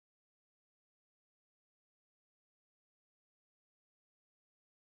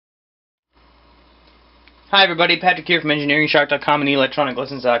Hi everybody, Patrick here from EngineeringShock.com and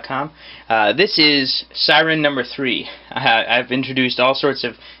electroniclessons.com. This is Siren number 3. I've introduced all sorts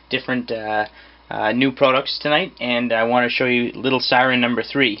of different new products tonight, and I want to show you little Siren number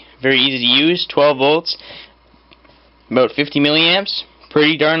 3. Very easy to use, 12 volts, about 50 milliamps,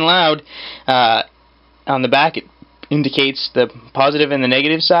 pretty darn loud. On the back it indicates the positive and the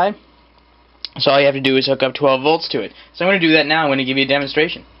negative side, so all you have to do is hook up 12 volts to it. So I'm going to do that now. I'm going to give you a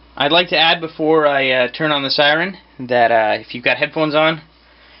demonstration. I'd like to add before I turn on the siren that if you've got headphones on,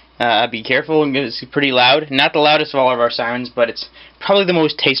 be careful, it's pretty loud. Not the loudest of all of our sirens, but it's probably the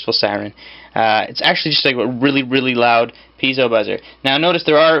most tasteful siren. It's actually just like a really, really loud piezo buzzer. Now notice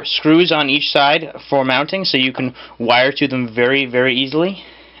there are screws on each side for mounting, so you can wire to them very, very easily.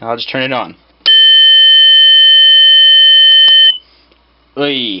 I'll just turn it on.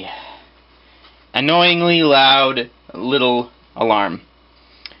 Oy. Annoyingly loud little alarm.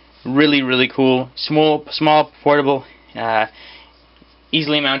 Really, really cool. Small, portable,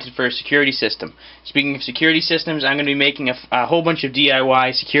 easily mounted for a security system. Speaking of security systems, I'm going to be making a whole bunch of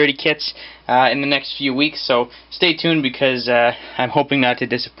DIY security kits in the next few weeks, so stay tuned because I'm hoping not to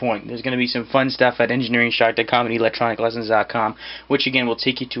disappoint. There's going to be some fun stuff at EngineeringShock.com and electroniclessons.com, which again will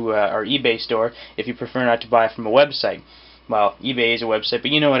take you to our eBay store if you prefer not to buy from a website. Well, eBay is a website, but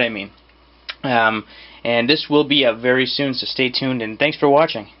you know what I mean. And this will be up very soon, so stay tuned, and thanks for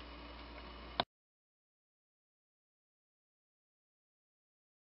watching.